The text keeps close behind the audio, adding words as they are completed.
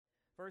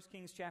1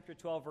 Kings chapter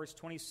 12, verse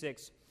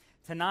 26.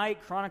 Tonight,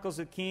 Chronicles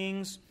of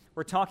Kings,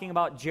 we're talking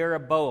about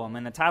Jeroboam,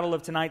 and the title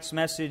of tonight's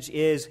message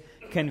is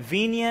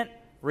Convenient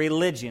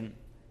Religion.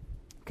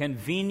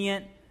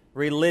 Convenient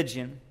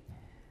Religion.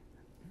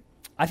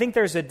 I think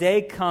there's a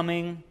day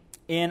coming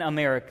in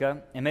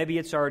America, and maybe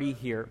it's already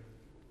here,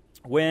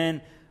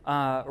 when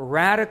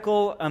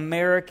radical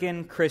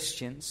American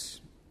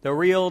Christians, the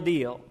real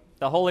deal,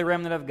 the holy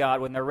remnant of God,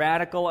 when the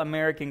radical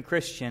American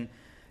Christian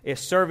is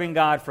serving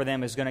God for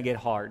them is going to get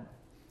hard.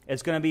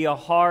 It's going to be a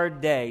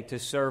hard day to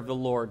serve the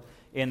Lord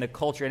in the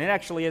culture. And it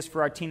actually is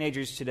for our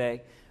teenagers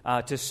today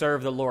to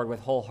serve the Lord with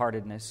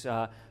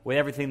wholeheartedness, with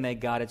everything they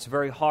got. It's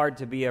very hard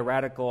to be a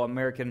radical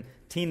American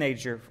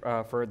teenager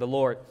for the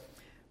Lord.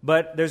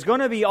 But there's going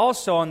to be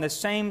also on the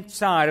same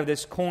side of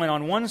this coin,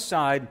 on one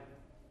side,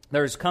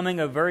 there's coming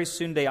a very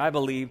soon day, I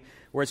believe,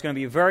 where it's going to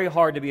be very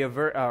hard to be a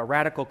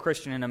radical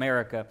Christian in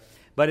America.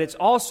 But it's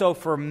also,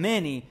 for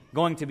many,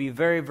 going to be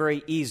very,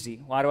 very easy.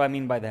 Why do I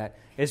mean by that?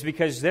 It's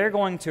because they're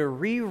going to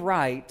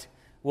rewrite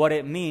what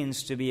it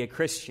means to be a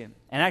Christian.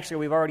 And actually,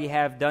 we've already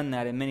have done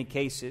that in many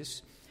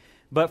cases.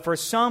 But for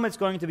some, it's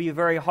going to be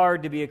very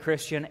hard to be a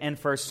Christian. And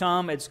for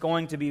some, it's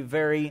going to be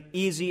very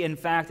easy. In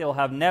fact, it will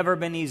have never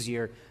been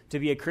easier to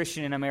be a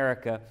Christian in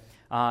America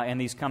in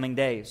these coming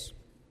days.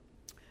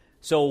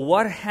 So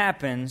what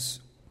happens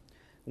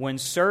when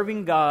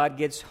serving God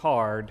gets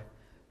hard,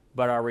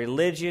 but our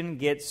religion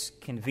gets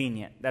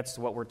convenient? That's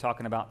what we're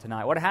talking about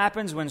tonight. What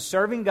happens when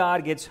serving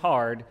God gets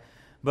hard,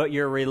 but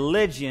your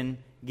religion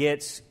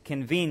gets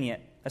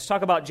convenient? Let's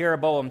talk about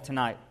Jeroboam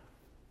tonight.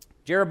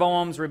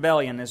 Jeroboam's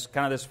rebellion is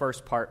kind of this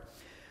first part.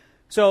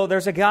 So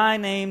there's a guy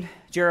named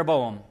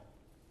Jeroboam,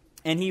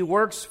 and he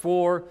works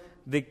for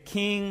the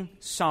King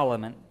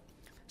Solomon.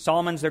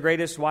 Solomon's the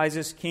greatest,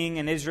 wisest king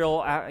in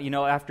Israel.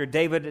 After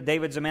David,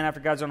 David's a man after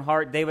God's own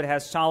heart. David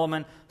has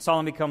Solomon.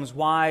 Solomon becomes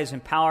wise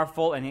and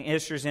powerful, and he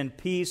ushers in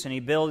peace, and he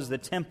builds the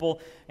temple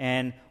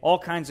and all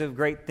kinds of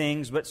great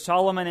things. But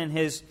Solomon, in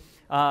his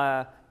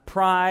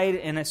pride,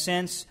 in a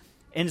sense,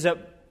 ends up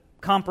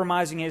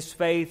compromising his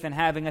faith and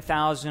having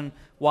 1,000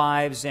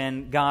 wives,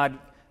 and God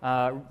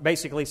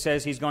basically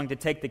says he's going to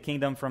take the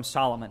kingdom from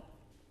Solomon.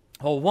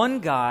 Well, one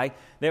guy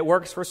that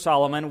works for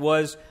Solomon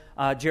was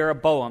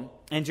Jeroboam.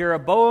 And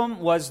Jeroboam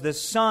was the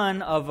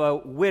son of a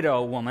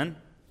widow woman,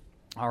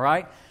 all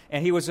right?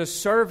 And he was a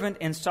servant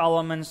in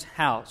Solomon's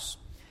house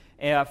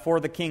for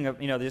the king of,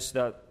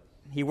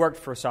 he worked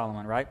for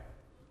Solomon, right?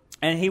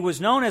 And he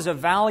was known as a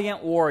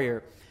valiant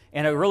warrior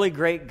and a really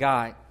great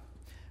guy.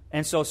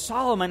 And so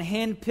Solomon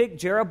handpicked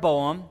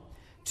Jeroboam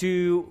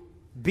to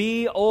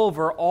be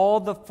over all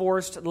the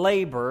forced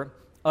labor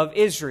of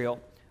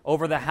Israel,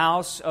 over the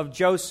house of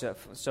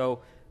Joseph. So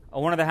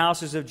one of the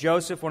houses of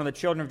Joseph, one of the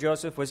children of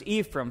Joseph, was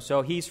Ephraim.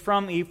 So he's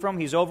from Ephraim.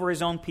 He's over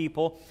his own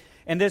people.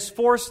 And this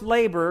forced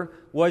labor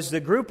was the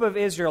group of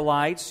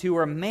Israelites who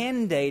were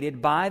mandated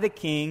by the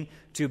king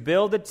to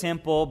build the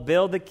temple,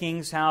 build the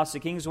king's house, the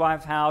king's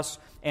wife's house,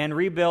 and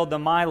rebuild the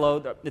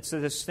Milo. It's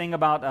this thing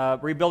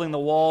about rebuilding the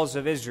walls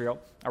of Israel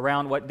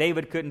around what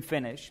David couldn't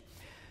finish.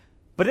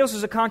 But this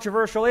was a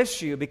controversial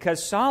issue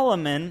because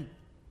Solomon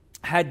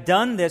had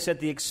done this at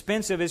the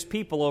expense of his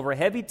people over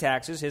heavy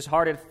taxes. His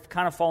heart had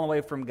kind of fallen away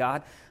from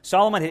God.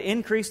 Solomon had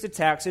increased the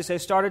taxes,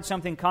 had started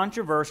something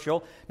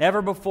controversial.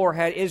 Never before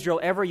had Israel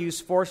ever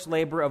used forced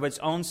labor of its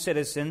own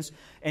citizens,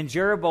 and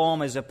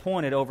Jeroboam is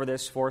appointed over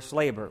this forced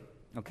labor.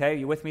 Okay,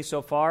 you with me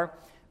so far?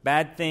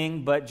 Bad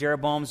thing, but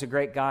Jeroboam's a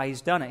great guy.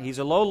 He's done it. He's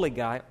a lowly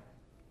guy.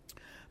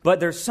 But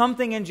there's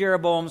something in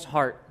Jeroboam's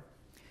heart,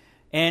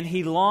 and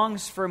he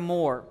longs for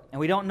more. And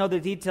we don't know the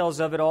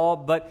details of it all,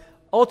 but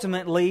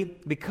ultimately,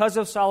 because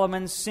of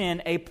Solomon's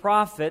sin, a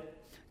prophet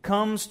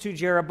comes to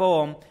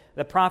Jeroboam.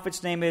 The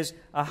prophet's name is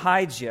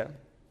Ahijah.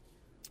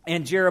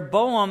 And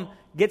Jeroboam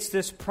gets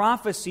this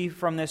prophecy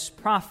from this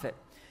prophet.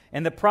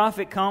 And the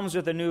prophet comes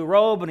with a new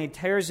robe, and he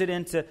tears it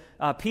into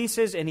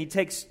pieces, and he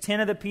takes 10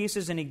 of the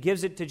pieces, and he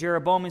gives it to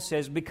Jeroboam and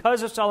says,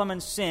 because of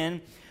Solomon's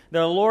sin,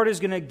 the Lord is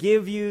going to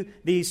give you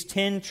these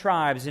 10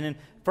 tribes. And in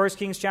 1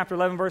 Kings chapter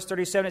 11, verse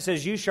 37, it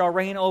says, you shall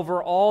reign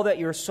over all that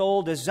your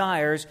soul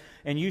desires,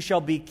 and you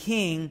shall be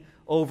king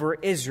over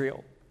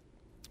Israel.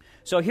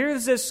 So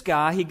here's this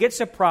guy. He gets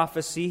a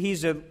prophecy.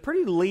 He's a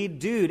pretty lead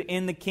dude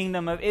in the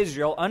kingdom of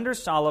Israel under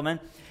Solomon,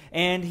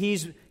 and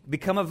he's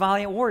become a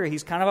valiant warrior.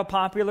 He's kind of a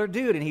popular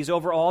dude, and he's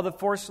over all the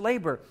forced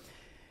labor.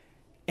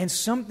 And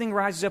something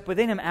rises up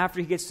within him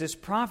after he gets this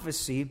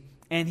prophecy,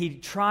 and he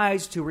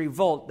tries to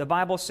revolt. The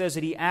Bible says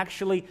that he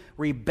actually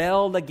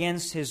rebelled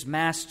against his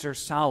master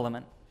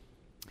Solomon.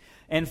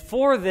 And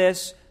for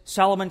this,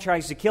 Solomon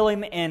tries to kill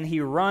him, and he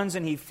runs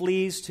and he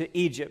flees to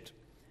Egypt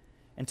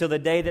until the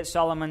day that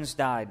Solomon's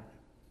died.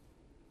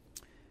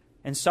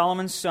 And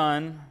Solomon's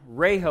son,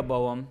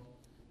 Rehoboam,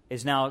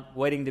 is now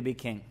waiting to be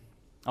king.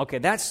 Okay,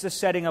 that's the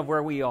setting of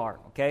where we are,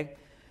 okay?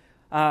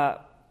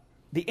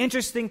 The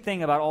interesting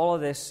thing about all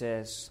of this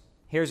is,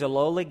 here's a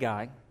lowly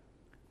guy,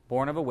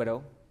 born of a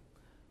widow,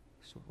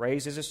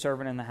 raised as a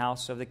servant in the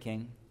house of the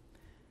king,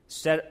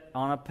 set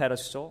on a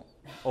pedestal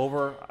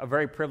over a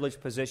very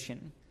privileged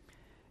position.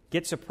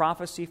 gets a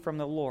prophecy from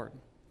the Lord.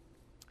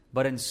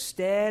 But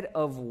instead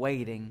of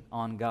waiting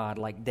on God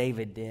like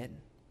David did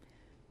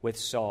with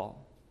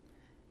Saul,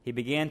 he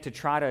began to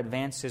try to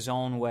advance his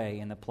own way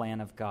in the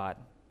plan of God.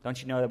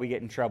 Don't you know that we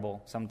get in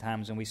trouble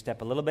sometimes when we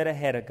step a little bit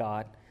ahead of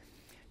God?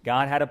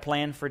 God had a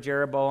plan for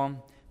Jeroboam,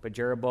 but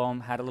Jeroboam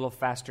had a little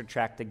faster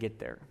track to get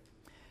there.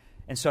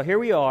 And so here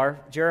we are,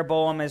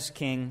 Jeroboam as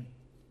king.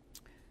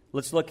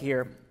 Let's look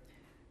here.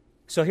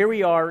 So here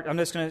we are. I'm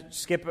just going to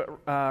skip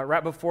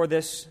right before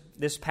this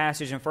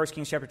passage in 1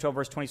 Kings chapter 12,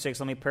 verse 26.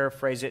 Let me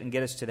paraphrase it and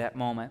get us to that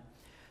moment.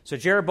 So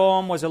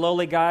Jeroboam was a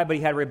lowly guy, but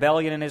he had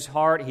rebellion in his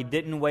heart. He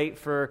didn't wait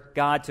for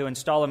God to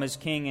install him as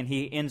king, and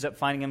he ends up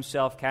finding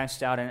himself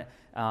cast out.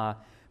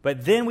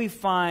 But then we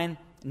find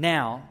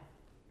now,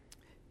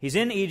 he's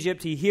in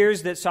Egypt. He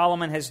hears that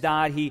Solomon has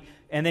died.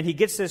 And then he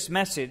gets this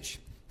message.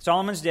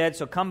 Solomon's dead,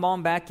 so come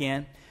on back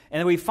in. And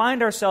then we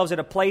find ourselves at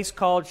a place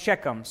called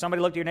Shechem.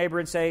 Somebody look at your neighbor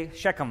and say,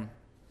 Shechem.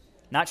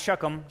 Not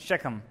Shechem,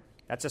 Shechem.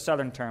 That's a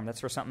southern term. That's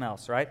for something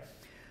else, right?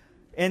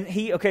 And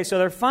so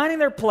they're finding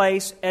their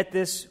place at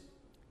this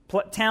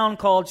town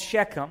called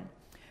Shechem.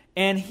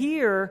 And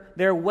here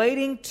they're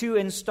waiting to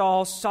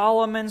install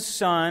Solomon's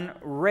son,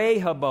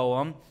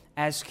 Rehoboam,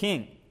 as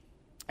king.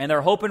 And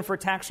they're hoping for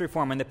tax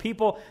reform. And the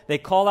people, they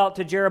call out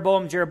to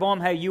Jeroboam,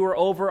 hey, you are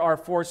over our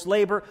forced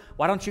labor.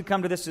 Why don't you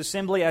come to this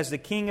assembly as the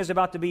king is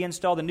about to be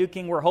installed, the new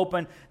king? We're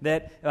hoping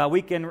that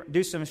we can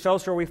do some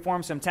social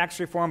reform, some tax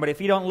reform. But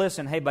if you don't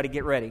listen, hey, buddy,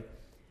 get ready.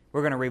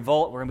 We're going to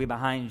revolt. We're going to be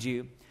behind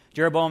you.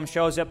 Jeroboam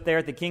shows up there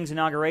at the king's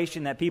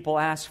inauguration. That people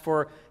ask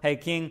for, hey,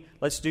 king,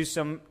 let's do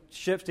some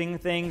shifting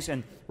things.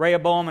 And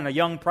Rehoboam, and a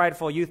young,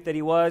 prideful youth that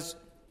he was,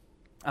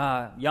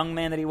 young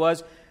man that he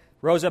was,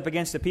 rose up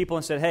against the people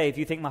and said, hey, if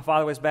you think my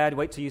father was bad,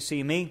 wait till you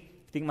see me.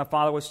 If you think my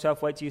father was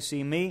tough, wait till you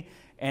see me.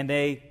 And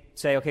they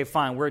say, okay,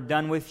 fine, we're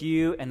done with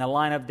you. And the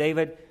line of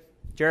David,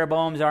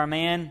 Jeroboam's our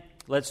man,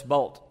 let's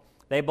bolt.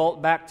 They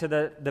bolt back to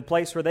the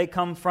place where they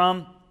come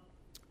from.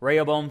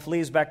 Rehoboam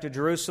flees back to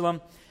Jerusalem.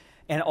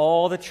 And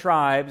all the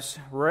tribes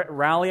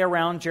rally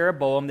around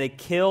Jeroboam. They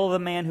kill the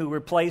man who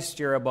replaced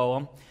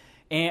Jeroboam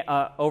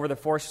over the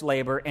forced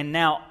labor. And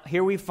now,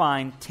 here we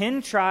find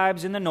 10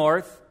 tribes in the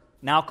north,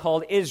 now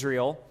called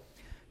Israel.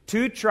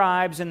 2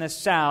 tribes in the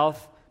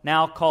south,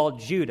 now called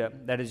Judah.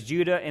 That is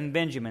Judah and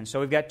Benjamin. So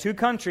we've got 2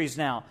 countries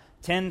now.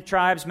 10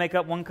 tribes make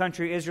up one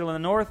country, Israel in the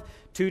north.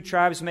 2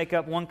 tribes make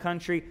up one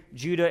country,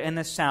 Judah in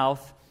the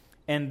south.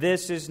 And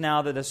this is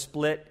now the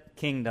split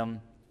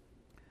kingdom.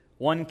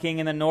 One king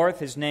in the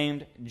north is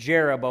named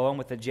Jeroboam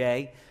with a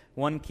J.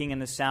 One king in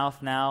the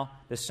south now,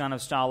 the son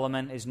of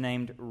Solomon, is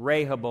named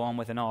Rehoboam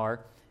with an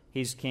R.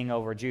 He's king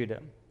over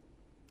Judah.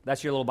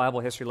 That's your little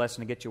Bible history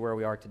lesson to get you where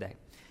we are today.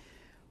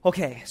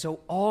 Okay,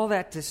 so all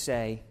that to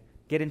say,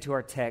 get into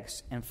our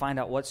text and find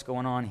out what's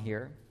going on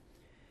here.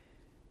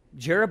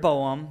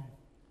 Jeroboam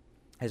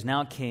is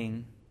now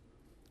king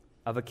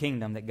of a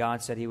kingdom that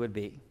God said he would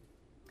be.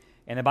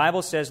 And the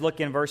Bible says, look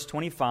in verse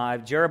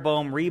 25,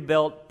 Jeroboam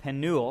rebuilt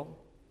Penuel,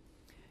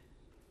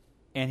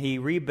 and he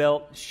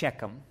rebuilt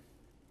Shechem.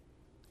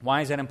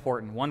 Why is that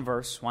important? One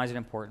verse. Why is it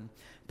important?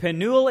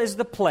 Penuel is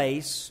the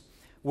place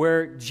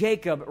where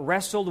Jacob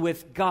wrestled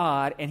with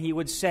God, and he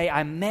would say,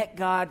 I met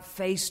God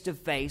face to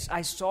face.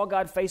 I saw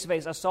God face to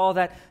face. I saw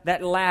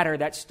that ladder,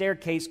 that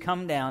staircase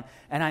come down,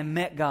 and I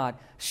met God.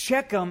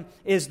 Shechem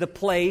is the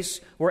place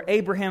where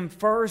Abraham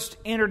first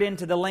entered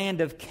into the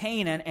land of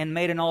Canaan and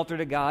made an altar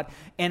to God.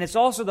 And it's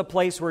also the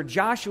place where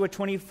Joshua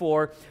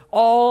 24,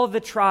 all the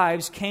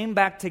tribes came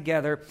back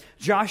together.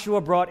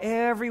 Joshua brought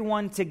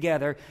everyone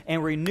together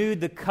and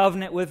renewed the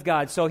covenant with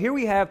God. So here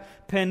we have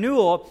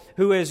Penuel,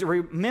 who is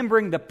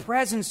remembering the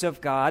presence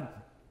of God.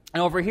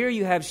 And over here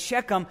you have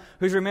Shechem,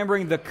 who's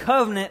remembering the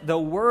covenant, the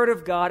Word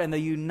of God, and the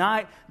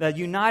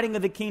uniting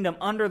of the kingdom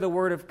under the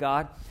Word of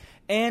God.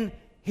 And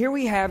here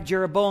we have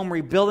Jeroboam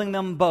rebuilding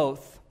them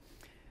both.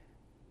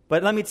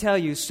 But let me tell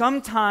you,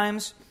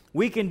 sometimes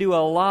we can do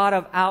a lot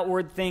of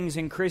outward things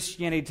in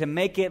Christianity to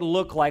make it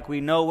look like we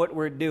know what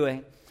we're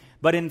doing.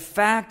 But in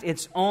fact,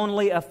 it's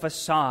only a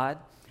facade.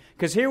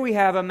 Because here we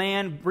have a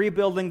man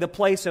rebuilding the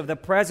place of the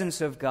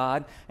presence of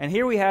God, and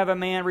here we have a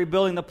man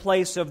rebuilding the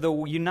place of the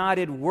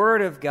united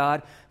Word of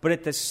God, but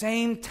at the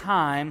same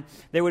time,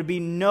 there would be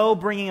no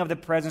bringing of the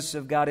presence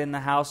of God in the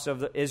house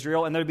of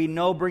Israel, and there would be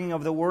no bringing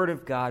of the Word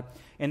of God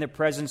in the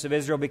presence of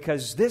Israel,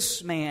 because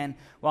this man,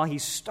 while he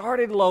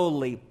started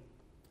lowly,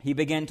 he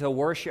began to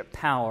worship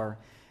power.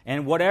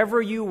 And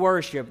whatever you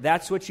worship,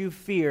 that's what you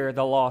fear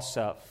the loss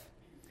of.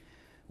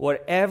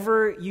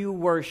 Whatever you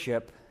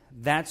worship,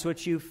 that's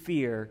what you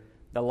fear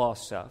the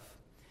loss of.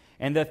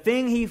 And the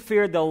thing he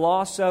feared the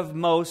loss of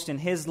most in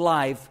his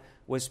life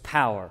was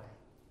power.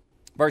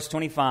 Verse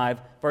 25,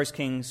 verse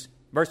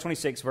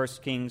 26, 1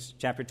 Kings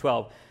chapter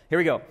 12. Here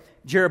we go.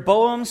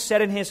 Jeroboam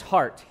said in his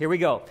heart. Here we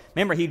go.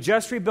 Remember, he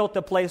just rebuilt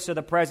the place of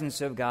the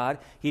presence of God.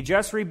 He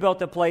just rebuilt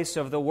the place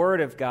of the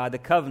Word of God, the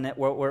covenant,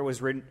 where it was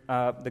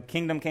the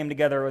kingdom came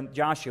together with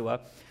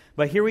Joshua.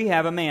 But here we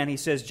have a man. He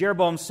says,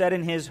 Jeroboam said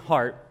in his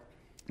heart.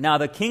 Now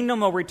the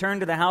kingdom will return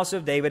to the house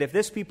of David. If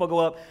this people go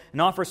up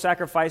and offer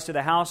sacrifice to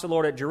the house of the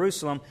Lord at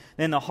Jerusalem,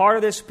 then the heart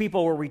of this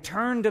people will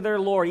return to their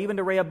Lord, even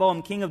to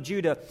Rehoboam, king of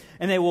Judah,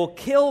 and they will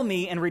kill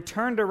me and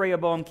return to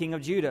Rehoboam, king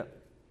of Judah.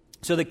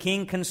 So the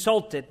king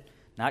consulted,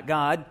 not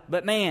God,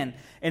 but man,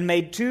 and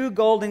made 2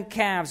 golden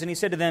calves. And he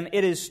said to them,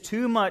 it is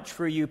too much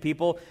for you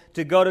people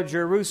to go to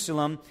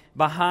Jerusalem.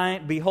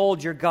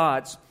 Behold your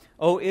gods,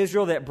 O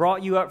Israel, that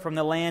brought you up from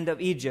the land of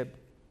Egypt.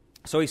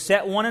 So he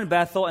set one in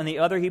Bethel, and the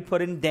other he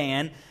put in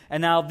Dan.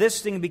 And now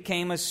this thing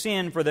became a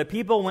sin, for the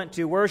people went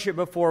to worship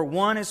before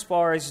one as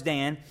far as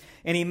Dan.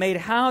 And he made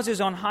houses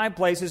on high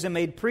places, and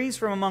made priests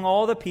from among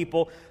all the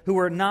people who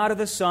were not of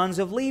the sons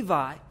of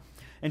Levi.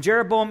 And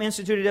Jeroboam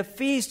instituted a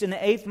feast in the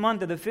 8th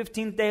month of the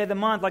 15th day of the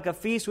month, like a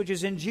feast which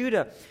is in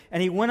Judah.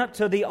 And he went up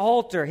to the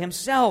altar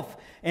himself.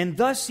 And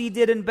thus he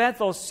did in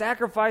Bethel,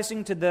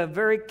 sacrificing to the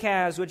very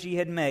calves which he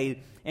had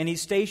made. And he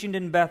stationed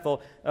in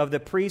Bethel of the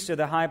priests of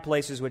the high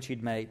places which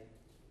he'd made.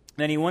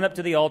 Then he went up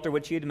to the altar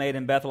which he had made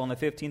in Bethel on the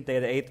 15th day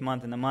of the 8th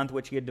month, in the month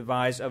which he had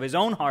devised of his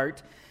own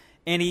heart.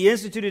 And he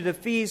instituted a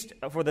feast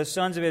for the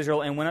sons of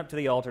Israel, and went up to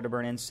the altar to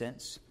burn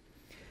incense.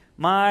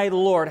 My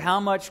Lord, how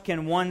much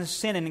can one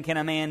sin and can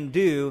a man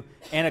do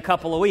in a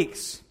couple of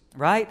weeks?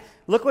 Right?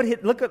 Look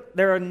at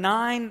there are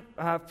 9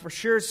 for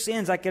sure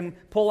sins I can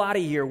pull out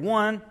of here.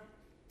 1,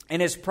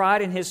 in his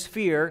pride and his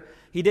fear,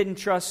 he didn't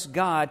trust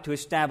God to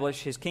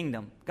establish his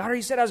kingdom. God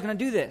already said I was going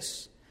to do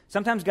this.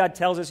 Sometimes God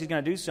tells us he's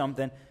going to do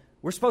something.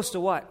 We're supposed to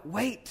what?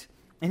 Wait.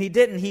 And he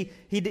didn't. He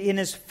in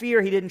his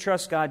fear, he didn't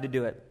trust God to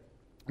do it.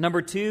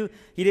 Number 2,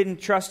 he didn't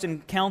trust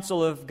in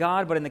counsel of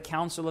God, but in the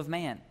counsel of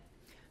man.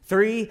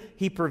 3,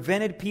 he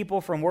prevented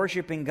people from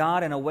worshiping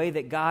God in a way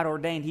that God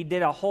ordained. He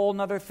did a whole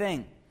other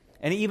thing.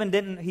 And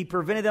he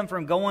prevented them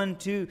from going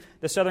to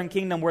the southern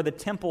kingdom where the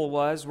temple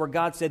was, where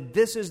God said,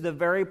 this is the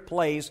very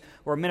place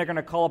where men are going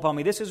to call upon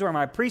me. This is where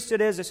my priesthood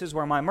is. This is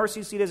where my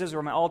mercy seat is. This is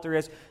where my altar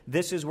is.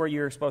 This is where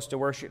you're supposed to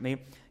worship me.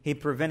 He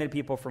prevented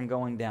people from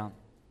going down.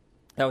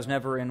 That was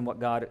never in what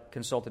God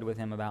consulted with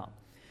him about.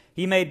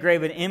 He made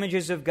graven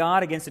images of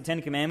God against the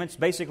 10 Commandments,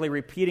 basically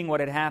repeating what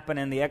had happened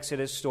in the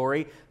Exodus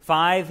story.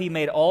 5, he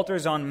made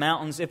altars on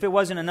mountains. If it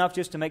wasn't enough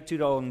just to make 2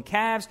 golden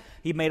calves,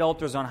 he made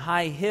altars on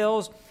high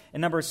hills.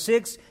 And number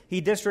 6,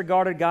 he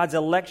disregarded God's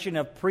election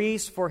of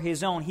priests for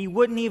his own. He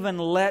wouldn't even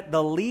let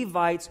the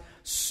Levites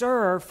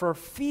serve for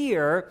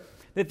fear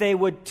that they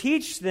would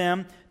teach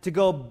them to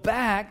go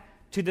back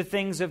to the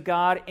things of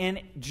God in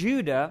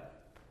Judah.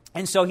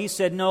 And so he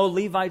said, no,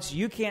 Levites,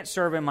 you can't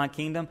serve in my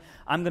kingdom.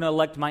 I'm going to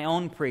elect my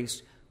own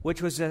priests,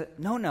 which was a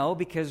no,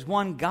 because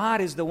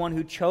God is the one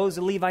who chose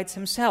the Levites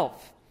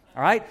himself.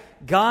 All right?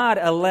 God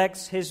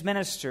elects his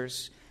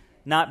ministers,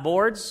 not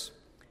boards,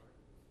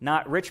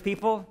 not rich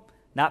people,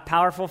 not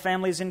powerful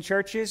families in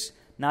churches,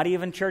 not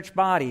even church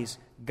bodies.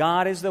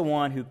 God is the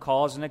one who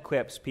calls and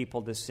equips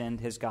people to send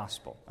his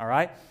gospel. All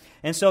right?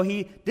 And so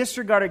he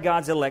disregarded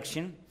God's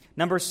election.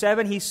 Number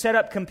 7, he set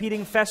up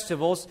competing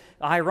festivals.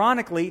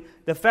 Ironically,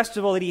 the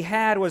festival that he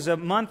had was a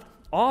month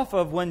off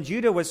of when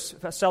Judah was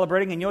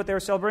celebrating. And you know what they were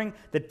celebrating?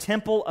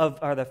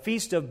 The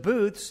Feast of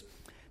Booths.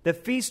 The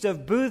Feast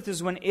of Booths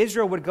is when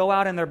Israel would go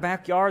out in their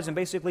backyards and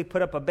basically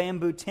put up a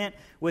bamboo tent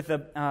with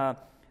a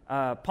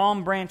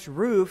palm branch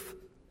roof.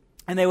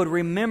 And they would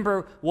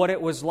remember what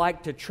it was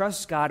like to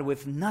trust God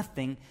with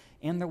nothing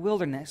in the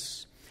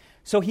wilderness.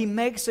 So he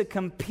makes a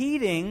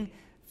competing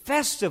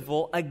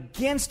festival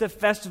against a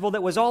festival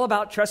that was all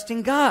about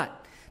trusting God.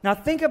 Now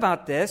think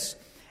about this.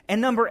 And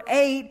number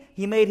 8,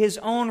 he made his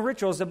own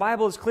rituals. The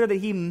Bible is clear that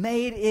he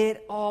made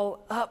it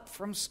all up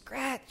from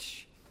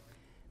scratch.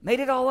 Made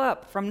it all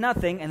up from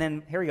nothing. And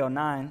then, here we go,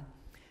 9.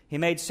 He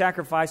made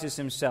sacrifices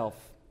himself.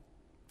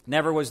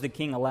 Never was the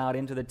king allowed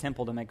into the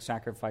temple to make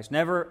sacrifice.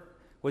 Never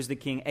was the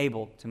king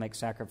able to make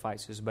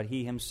sacrifices, but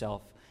he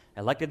himself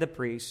elected the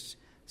priests,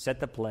 set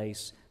the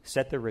place,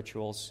 set the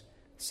rituals,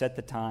 set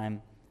the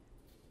time,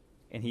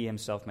 and he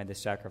himself made the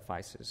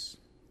sacrifices.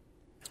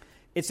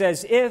 It's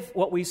as if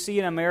what we see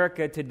in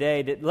America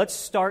today, that let's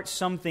start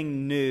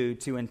something new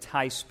to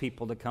entice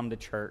people to come to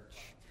church.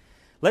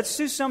 Let's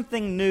do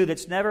something new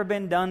that's never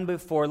been done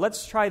before.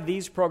 Let's try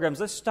these programs.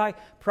 Let's try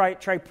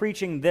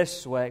preaching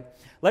this way.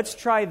 Let's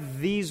try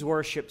these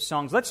worship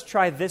songs. Let's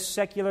try this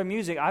secular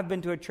music. I've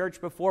been to a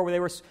church before where they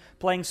were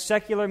playing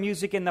secular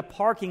music in the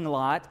parking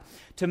lot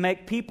to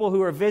make people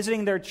who are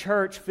visiting their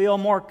church feel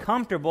more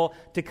comfortable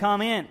to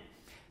come in.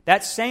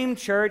 That same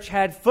church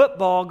had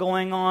football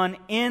going on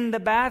in the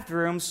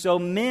bathroom so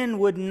men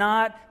would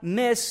not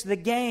miss the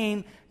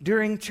game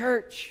during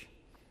church.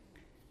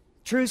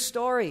 True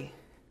story.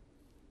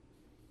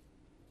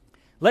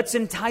 Let's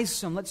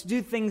entice them. Let's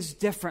do things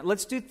different.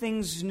 Let's do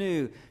things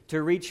new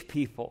to reach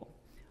people.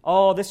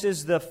 Oh, this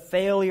is the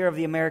failure of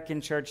the American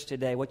church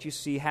today, what you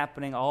see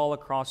happening all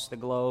across the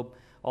globe,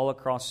 all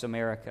across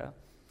America.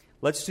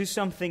 Let's do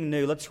something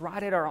new. Let's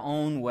write it our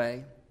own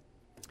way.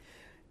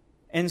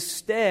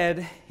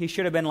 Instead, he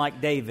should have been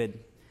like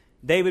David.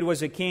 David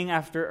was a king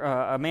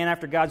a man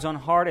after God's own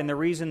heart, and the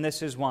reason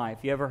this is why.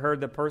 If you ever heard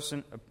the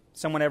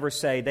someone ever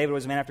say, David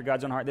was a man after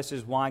God's own heart, this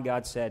is why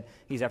God said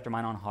he's after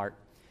mine own heart.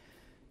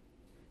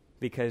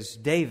 Because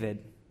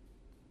David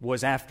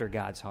was after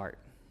God's heart.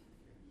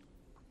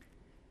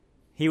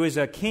 He was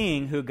a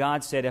king who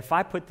God said, if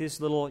I put this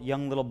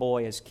young little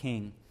boy as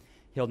king,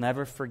 he'll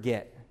never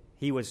forget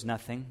he was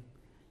nothing,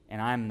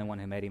 and I'm the one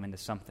who made him into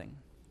something.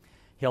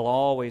 He'll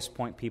always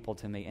point people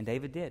to me. And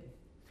David did.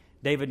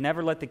 David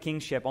never let the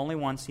kingship, only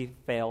once he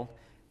failed,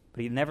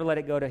 but he never let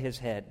it go to his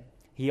head.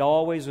 He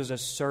always was a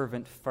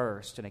servant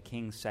first and a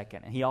king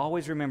second. And he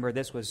always remembered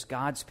this was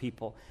God's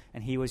people,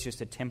 and he was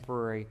just a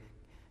temporary,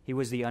 he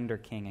was the under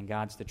king, and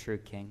God's the true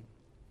king.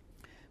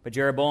 But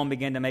Jeroboam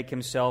began to make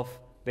himself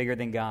bigger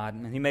than God,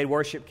 and he made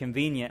worship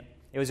convenient.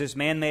 It was this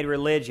man-made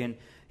religion.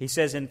 He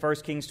says in 1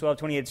 Kings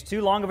 12:20, it's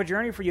too long of a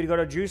journey for you to go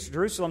to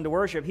Jerusalem to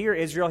worship. Here,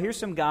 Israel, here's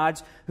some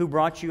gods who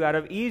brought you out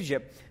of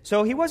Egypt.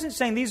 So he wasn't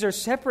saying these are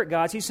separate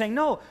gods. He's saying,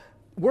 no,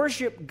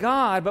 worship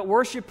God, but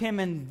worship Him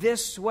in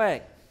this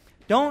way.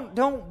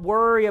 Don't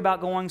worry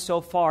about going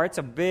so far. It's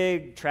a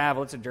big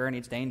travel. It's a journey.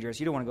 It's dangerous.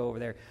 You don't want to go over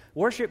there.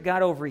 Worship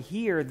God over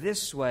here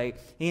this way.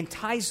 He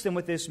enticed them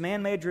with this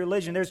man-made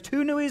religion. There's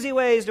two new easy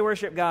ways to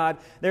worship God.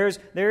 There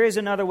is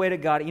another way to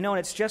God. You know, and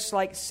it's just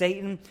like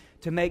Satan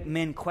to make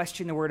men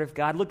question the Word of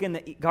God. Look in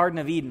the Garden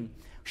of Eden.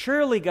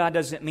 Surely God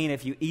doesn't mean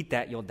if you eat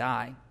that, you'll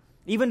die.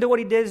 Even to what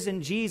He does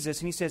in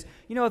Jesus. And He says,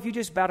 you know, if you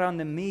just bow down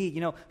to me,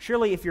 you know,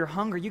 surely if you're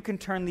hungry, you can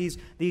turn these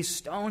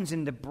stones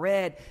into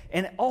bread.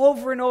 And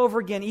over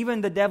again,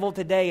 even the devil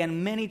today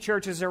and many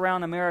churches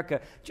around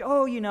America,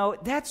 oh, you know,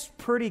 that's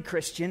pretty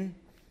Christian.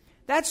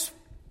 That's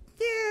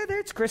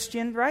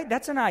Christian, right?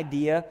 That's an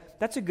idea.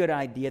 That's a good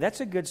idea.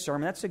 That's a good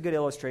sermon. That's a good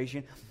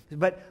illustration.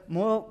 But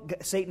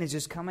Satan is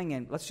just coming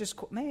in.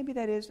 Maybe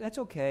that's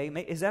okay.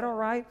 Is that all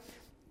right?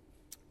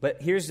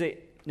 But here's the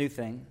new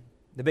thing,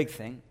 the big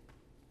thing.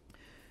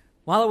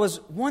 While it was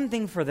one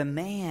thing for the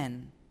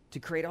man to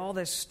create all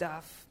this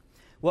stuff,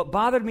 what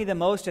bothered me the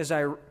most as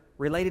I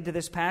related to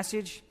this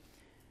passage,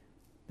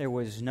 there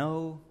was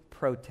no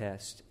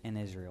protest in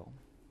Israel.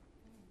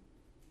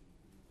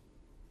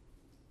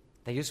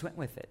 They just went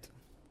with it.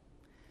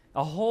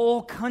 A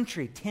whole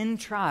country, 10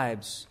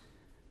 tribes,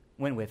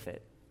 went with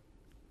it.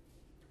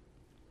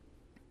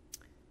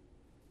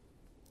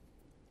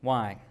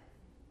 Why?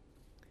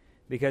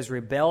 Because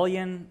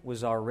rebellion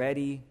was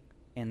already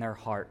in their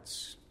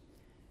hearts.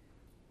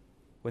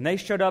 When they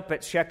showed up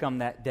at Shechem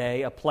that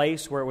day, a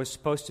place where it was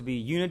supposed to be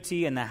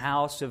unity in the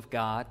house of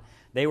God,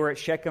 they were at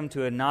Shechem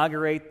to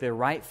inaugurate the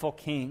rightful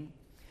king.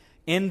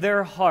 In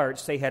their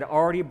hearts, they had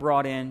already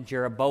brought in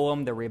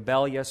Jeroboam, the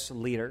rebellious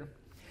leader.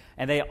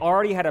 And they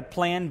already had a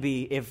plan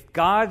B. If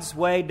God's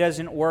way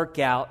doesn't work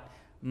out,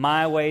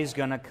 my way is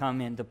going to come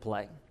into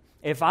play.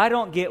 If I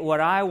don't get what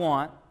I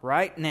want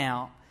right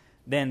now,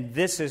 then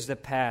this is the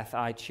path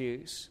I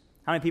choose.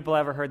 How many people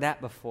have ever heard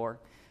that before?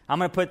 I'm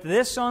going to put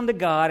this on to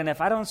God, and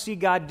if I don't see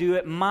God do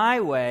it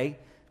my way,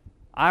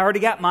 I already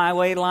got my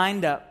way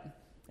lined up.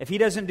 If He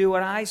doesn't do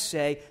what I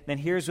say, then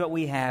here's what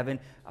we have.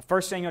 And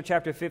 1 Samuel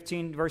chapter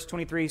 15, verse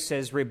 23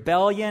 says,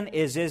 rebellion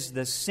is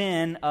the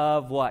sin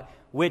of what?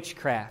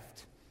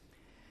 Witchcraft.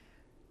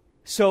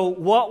 So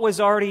what was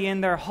already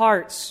in their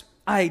hearts?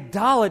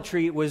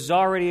 Idolatry was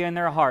already in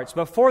their hearts.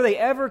 Before they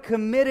ever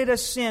committed a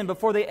sin,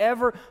 before they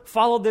ever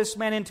followed this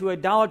man into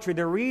idolatry,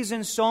 the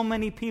reason so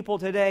many people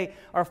today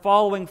are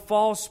following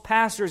false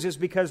pastors is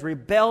because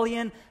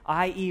rebellion,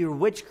 i.e.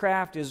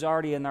 witchcraft, is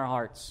already in their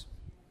hearts.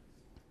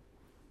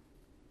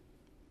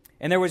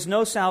 And there was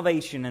no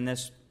salvation in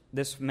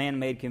this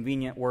man-made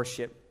convenient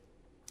worship.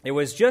 It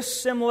was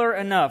just similar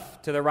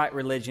enough to the right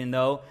religion,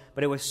 though,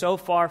 but it was so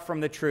far from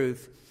the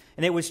truth.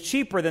 And it was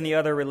cheaper than the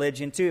other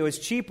religion, too. It was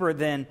cheaper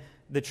than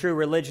the true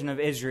religion of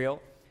Israel.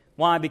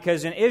 Why?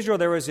 Because in Israel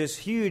there was this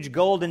huge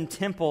golden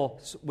temple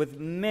with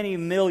many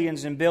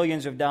millions and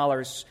billions of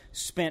dollars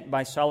spent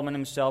by Solomon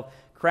himself,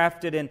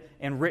 crafted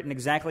and written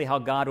exactly how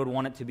God would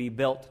want it to be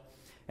built.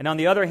 And on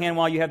the other hand,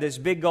 while you have this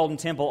big golden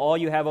temple, all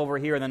you have over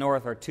here in the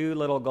north are 2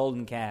 little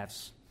golden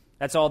calves.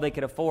 That's all they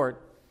could afford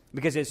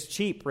because it's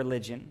cheap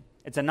religion.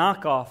 It's a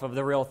knockoff of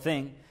the real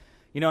thing.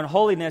 You know, and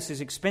holiness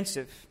is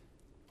expensive.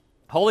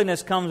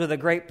 Holiness comes with a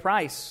great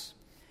price.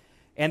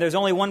 And there's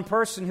only one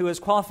person who is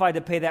qualified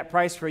to pay that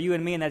price for you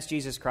and me, and that's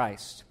Jesus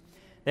Christ.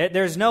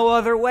 There's no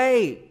other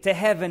way to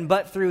heaven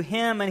but through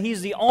Him, and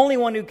He's the only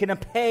one who can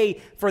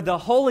pay for the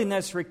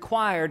holiness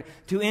required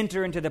to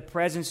enter into the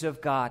presence of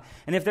God.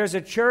 And if there's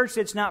a church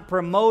that's not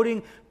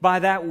promoting by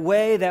that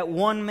way, that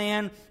one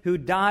man who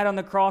died on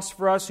the cross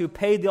for us, who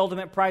paid the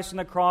ultimate price on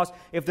the cross,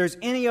 if there's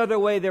any other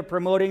way they're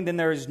promoting, then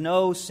there is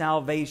no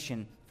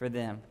salvation for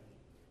them.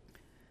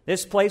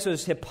 This place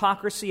was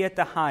hypocrisy at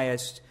the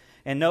highest.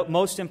 And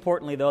most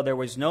importantly, though, there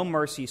was no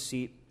mercy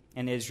seat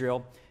in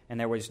Israel, and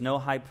there was no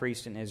high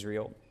priest in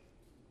Israel.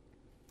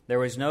 There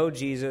was no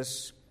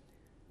Jesus,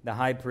 the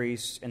high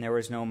priest, and there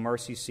was no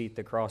mercy seat,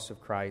 the cross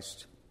of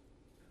Christ.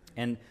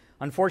 And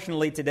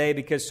unfortunately today,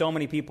 because so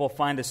many people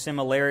find a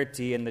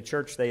similarity in the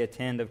church they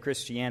attend of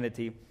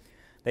Christianity,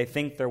 they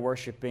think they're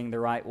worshiping the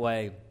right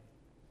way.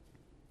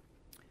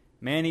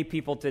 Many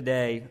people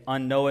today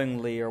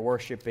unknowingly are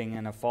worshiping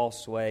in a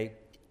false way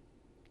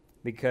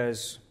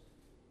because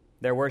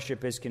their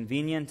worship is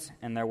convenient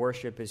and their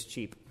worship is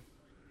cheap.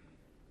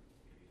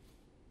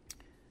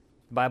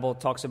 The Bible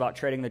talks about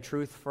trading the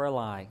truth for a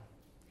lie.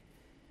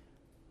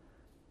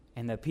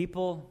 And the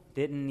people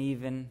didn't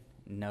even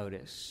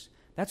notice.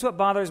 That's what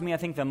bothers me, I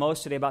think, the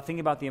most today about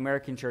thinking about the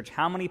American church.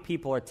 How many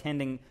people are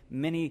attending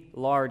many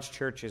large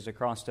churches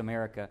across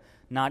America,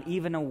 not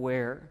even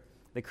aware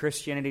the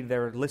Christianity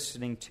they're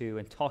listening to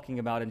and talking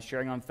about and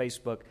sharing on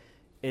Facebook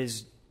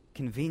is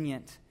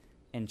convenient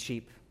and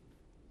cheap.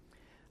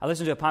 I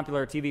listened to a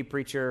popular TV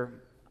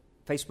preacher,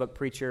 Facebook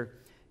preacher.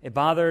 It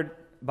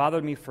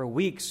bothered me for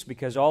weeks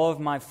because all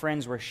of my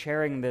friends were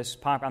sharing this,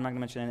 I'm not going to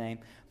mention the name,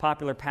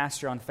 popular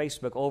pastor on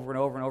Facebook over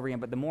and over and over again.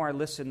 But the more I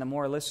listened,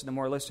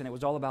 it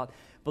was all about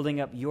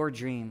building up your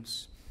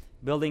dreams,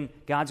 building,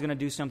 God's going to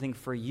do something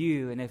for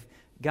you. And if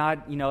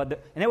God, and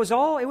it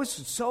was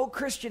so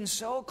Christian,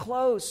 so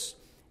close.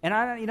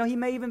 And he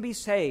may even be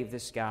saved,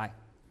 this guy.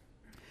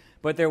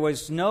 But there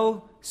was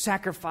no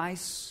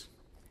sacrifice.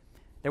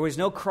 There was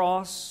no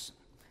cross.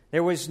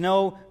 There was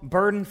no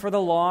burden for the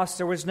lost.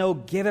 There was no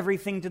give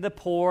everything to the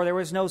poor. There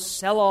was no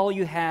sell all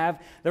you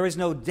have. There was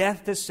no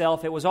death to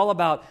self. It was all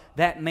about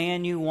that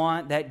man you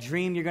want, that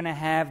dream you're going to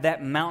have,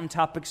 that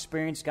mountaintop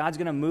experience. God's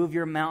going to move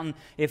your mountain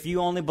if you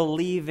only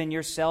believe in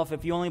yourself,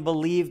 if you only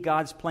believe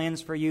God's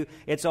plans for you.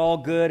 It's all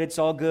good, it's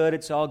all good,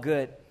 it's all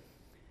good.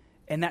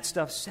 And that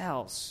stuff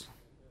sells.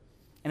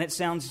 And it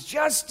sounds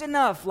just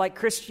enough like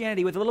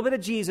Christianity with a little bit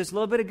of Jesus, a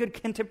little bit of good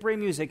contemporary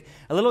music,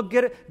 a little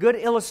good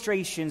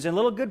illustrations, and a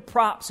little good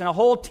props, and a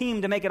whole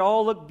team to make it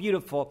all look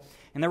beautiful,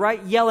 and the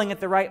right yelling at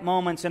the right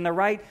moments, and the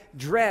right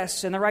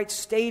dress, and the right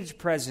stage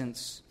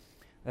presence,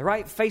 the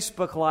right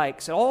Facebook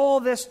likes, and all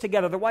this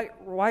together, the right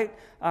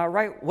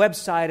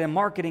website and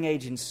marketing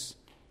agents,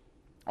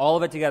 all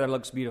of it together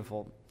looks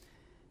beautiful,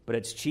 but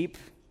it's cheap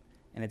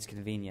and it's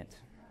convenient.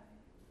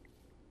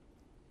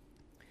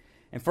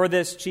 And for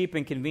this cheap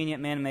and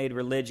convenient man-made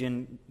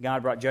religion,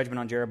 God brought judgment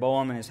on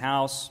Jeroboam and his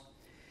house.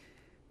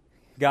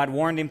 God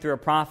warned him through a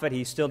prophet.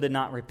 He still did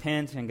not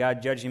repent, and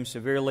God judged him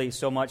severely,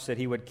 so much that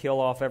he would kill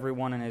off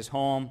everyone in his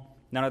home.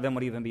 None of them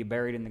would even be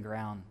buried in the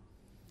ground.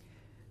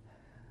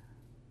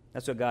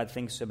 That's what God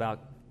thinks about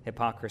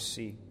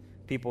hypocrisy,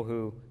 people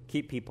who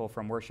keep people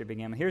from worshiping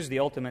Him. Here's the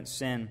ultimate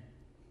sin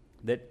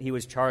that he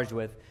was charged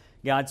with.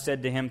 God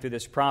said to him through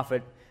this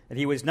prophet, that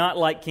he was not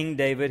like King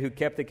David, who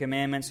kept the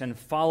commandments and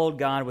followed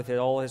God with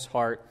all his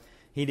heart.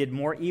 He did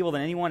more evil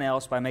than anyone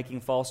else by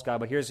making false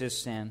God. But here's his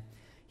sin.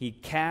 He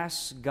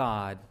casts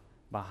God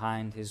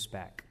behind his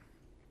back.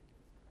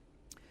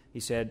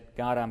 He said,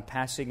 God, I'm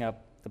passing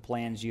up the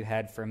plans you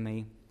had for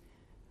me.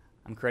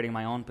 I'm creating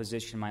my own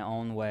position, my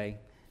own way.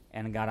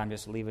 And God, I'm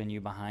just leaving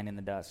you behind in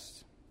the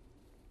dust.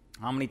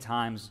 How many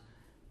times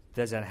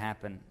does that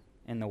happen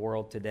in the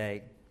world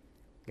today?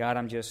 God,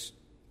 I'm just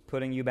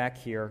putting you back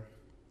here.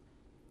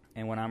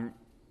 And when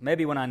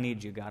I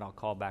need you, God, I'll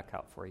call back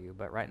out for you.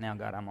 But right now,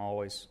 God, I'm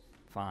always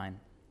fine.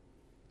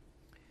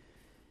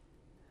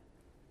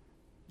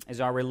 Is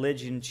our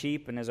religion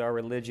cheap and is our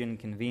religion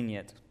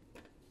convenient?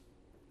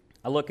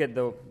 I look at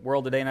the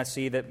world today and I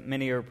see that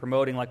many are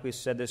promoting, like we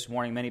said this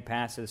morning, many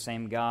paths to the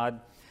same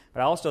God. But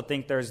I also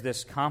think there's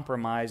this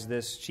compromise,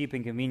 this cheap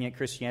and convenient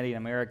Christianity in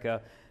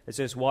America. It's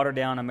this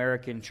watered-down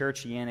American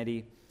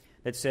churchianity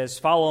that says,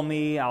 follow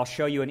me, I'll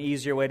show you an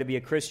easier way to be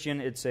a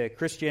Christian. It's a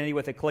Christianity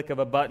with a click of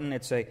a button.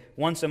 It's a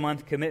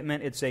once-a-month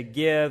commitment. It's a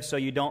give so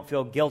you don't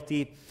feel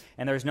guilty.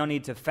 And there's no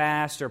need to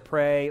fast or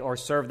pray or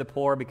serve the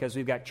poor because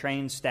we've got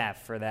trained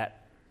staff for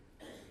that.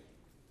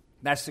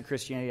 That's the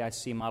Christianity I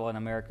see modeled in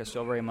America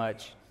so very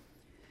much.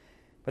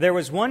 But there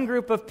was one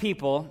group of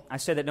people, I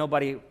said that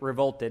nobody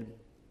revolted,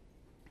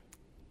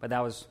 but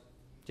that was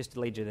just to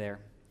lead you there.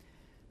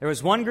 There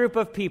was one group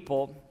of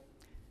people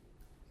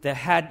that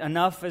had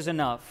enough is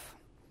enough.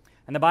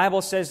 And the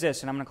Bible says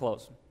this, and I'm going to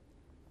close,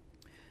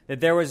 that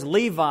there was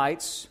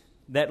Levites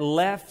that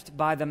left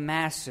by the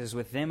masses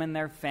with them and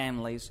their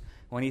families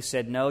when he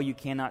said, no, you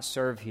cannot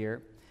serve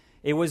here.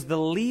 It was the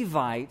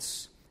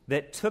Levites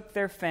that took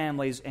their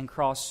families and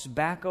crossed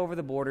back over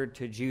the border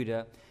to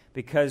Judah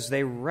because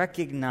they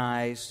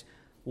recognized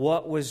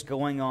what was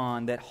going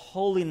on, that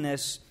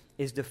holiness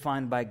is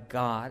defined by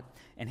God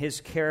and His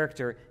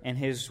character and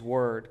His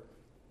word.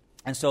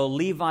 And so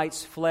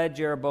Levites fled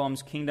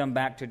Jeroboam's kingdom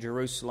back to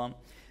Jerusalem.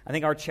 I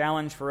think our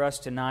challenge for us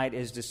tonight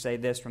is to say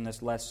this from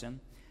this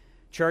lesson.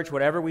 Church,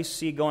 whatever we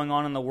see going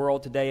on in the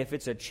world today, if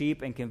it's a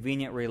cheap and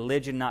convenient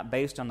religion not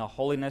based on the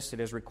holiness that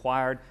is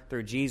required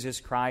through Jesus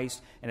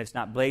Christ, and it's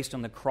not based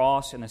on the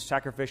cross and the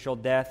sacrificial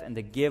death and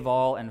to give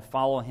all and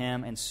follow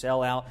Him and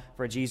sell out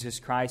for Jesus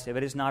Christ, if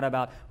it is not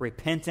about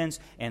repentance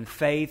and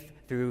faith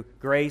through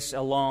grace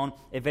alone,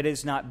 if it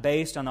is not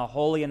based on the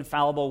holy,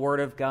 infallible Word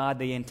of God,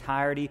 the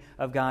entirety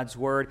of God's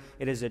Word,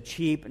 it is a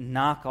cheap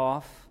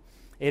knockoff.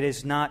 It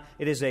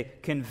is a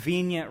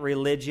convenient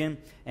religion,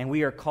 and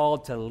we are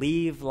called to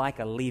leave like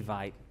a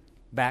Levite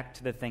back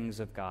to the things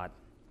of God.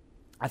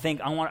 I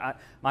think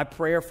my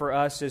prayer for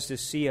us is to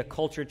see a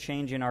culture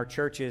change in our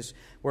churches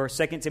where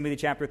 2 Timothy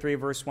chapter 3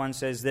 verse 1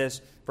 says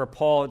this, for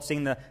Paul,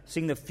 seeing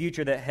the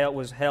future that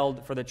was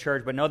held for the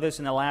church. But know this,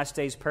 in the last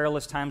days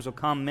perilous times will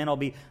come. Men will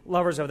be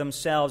lovers of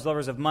themselves,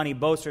 lovers of money,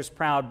 boasters,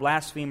 proud,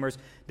 blasphemers,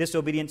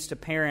 disobedient to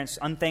parents,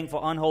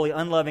 unthankful, unholy,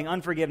 unloving,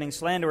 unforgiving,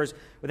 slanderers,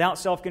 without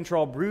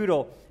self-control,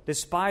 brutal,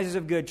 despisers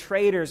of good,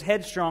 traitors,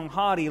 headstrong,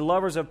 haughty,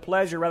 lovers of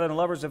pleasure rather than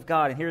lovers of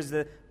God. And here's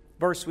the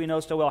verse we know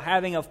so well,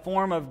 having a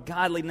form of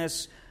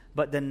godliness,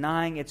 but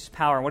denying its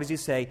power. What does he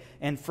say?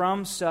 And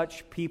from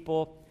such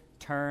people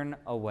turn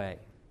away.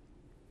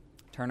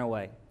 Turn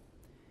away.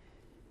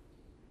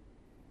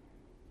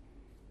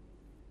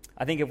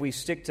 I think if we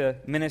stick to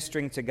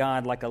ministering to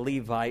God like a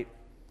Levite,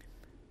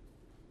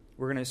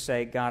 we're going to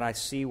say, God, I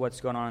see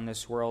what's going on in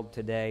this world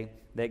today,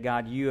 that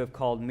God, you have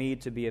called me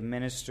to be a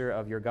minister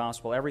of your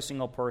gospel. Every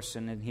single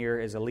person in here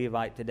is a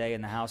Levite today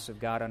in the house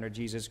of God under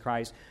Jesus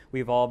Christ.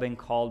 We've all been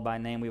called by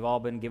name. We've all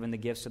been given the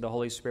gifts of the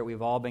Holy Spirit.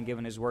 We've all been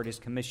given His Word, His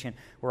commission.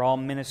 We're all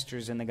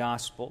ministers in the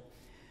gospel.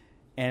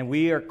 And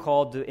we are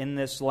called to, in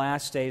this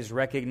last days,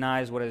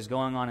 recognize what is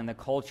going on in the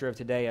culture of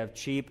today of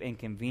cheap and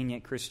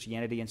convenient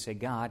Christianity and say,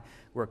 God,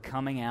 we're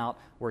coming out,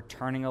 we're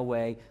turning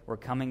away, we're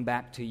coming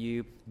back to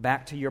you,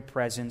 back to your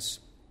presence,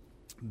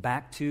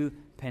 back to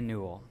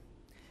Penuel.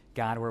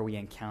 God, where we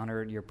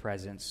encountered your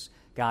presence.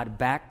 God,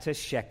 back to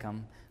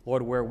Shechem,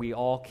 Lord, where we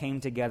all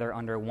came together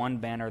under one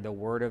banner, the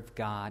Word of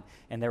God,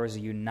 and there was a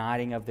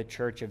uniting of the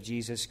church of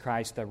Jesus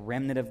Christ. The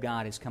remnant of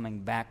God is coming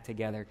back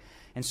together.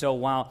 And so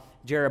while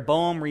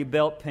Jeroboam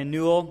rebuilt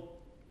Penuel,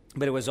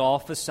 but it was all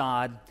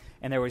facade,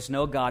 and there was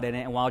no God in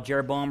it, and while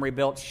Jeroboam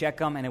rebuilt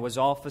Shechem, and it was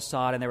all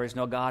facade, and there was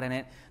no God in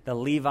it, the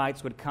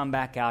Levites would come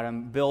back out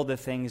and build the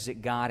things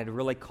that God had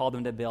really called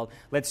them to build.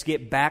 Let's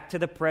get back to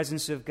the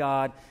presence of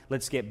God.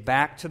 Let's get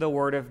back to the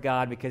Word of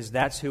God, because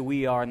that's who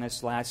we are in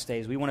this last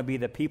days. We want to be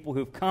the people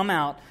who've come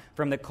out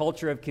from the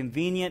culture of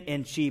convenient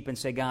and cheap and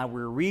say, God,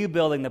 we're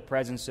rebuilding the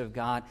presence of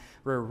God.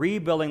 We're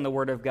rebuilding the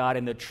Word of God,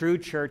 and the true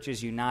church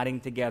is uniting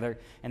together.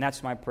 And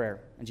that's my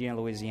prayer in Gina,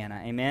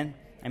 Louisiana. Amen?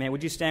 Amen.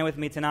 Would you stand with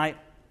me tonight?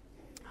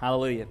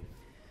 Hallelujah.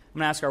 I'm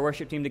going to ask our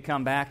worship team to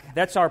come back.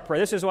 That's our prayer.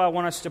 This is what I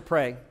want us to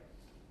pray.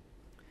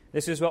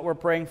 This is what we're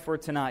praying for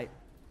tonight.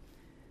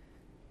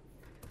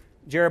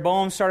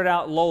 Jeroboam started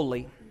out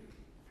lowly.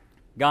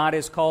 God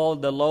is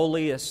called the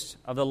lowliest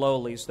of the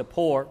lowlies, the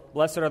poor.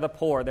 Blessed are the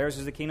poor. Theirs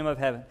is the kingdom of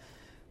heaven.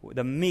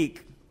 The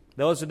meek,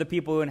 those are the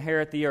people who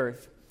inherit the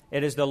earth.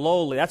 It is the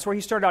lowly. That's where he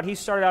started out. He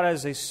started out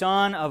as a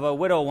son of a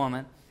widow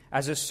woman,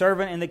 as a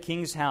servant in the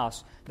king's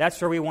house.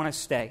 That's where we want to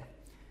stay.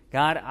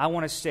 God, I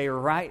want to stay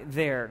right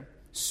there,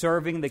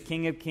 serving the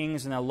King of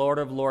Kings and the Lord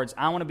of Lords.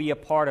 I want to be a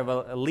part of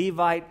a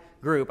Levite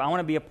group. I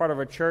want to be a part of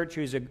a church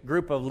who's a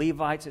group of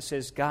Levites that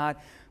says, God,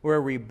 we're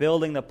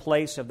rebuilding the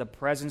place of the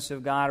presence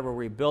of God. We're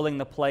rebuilding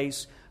the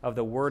place of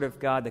the Word of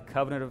God, the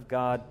covenant of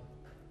God.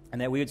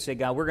 And that we would say,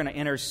 God, we're going to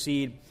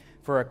intercede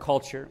for a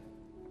culture.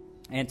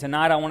 And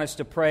tonight I want us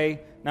to pray,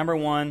 number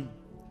one,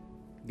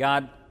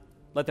 God,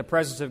 let the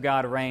presence of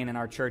God reign in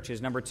our churches.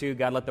 Number two,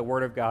 God, let the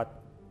Word of God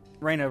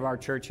reign in our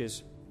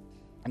churches.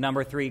 And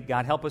number three,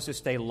 God, help us to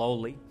stay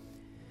lowly.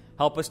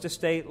 Help us to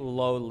stay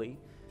lowly.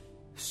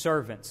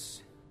 Servants,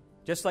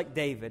 just like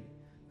David,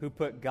 who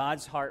put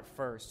God's heart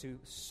first, who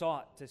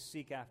sought to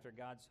seek after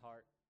God's heart.